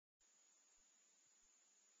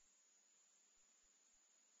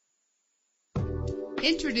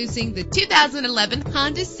Introducing the 2011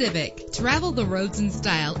 Honda Civic. Travel the roads in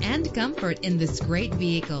style and comfort in this great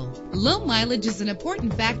vehicle. Low mileage is an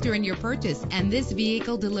important factor in your purchase, and this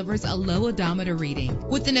vehicle delivers a low odometer reading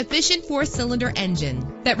with an efficient 4-cylinder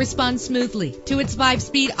engine that responds smoothly to its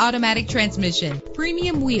 5-speed automatic transmission.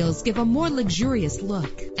 Premium wheels give a more luxurious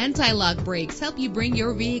look. Anti-lock brakes help you bring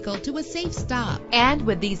your vehicle to a safe stop. And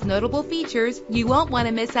with these notable features, you won't want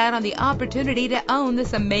to miss out on the opportunity to own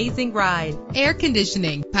this amazing ride. Air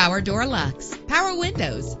conditioning, power door locks, power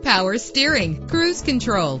windows, power steering, cruise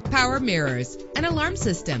control, power mirrors, an alarm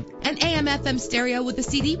system, an AM/FM stereo with a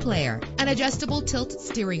CD player, an adjustable tilt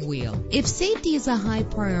steering wheel. If safety is a high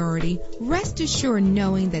priority, rest assured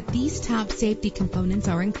knowing that these top safety components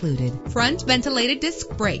are included: front ventilated disc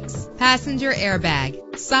brakes, passenger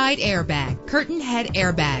airbag, side airbag, curtain head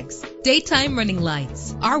airbags, daytime running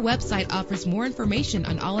lights. Our website offers more information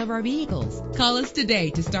on all of our vehicles. Call us today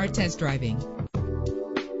to start test driving.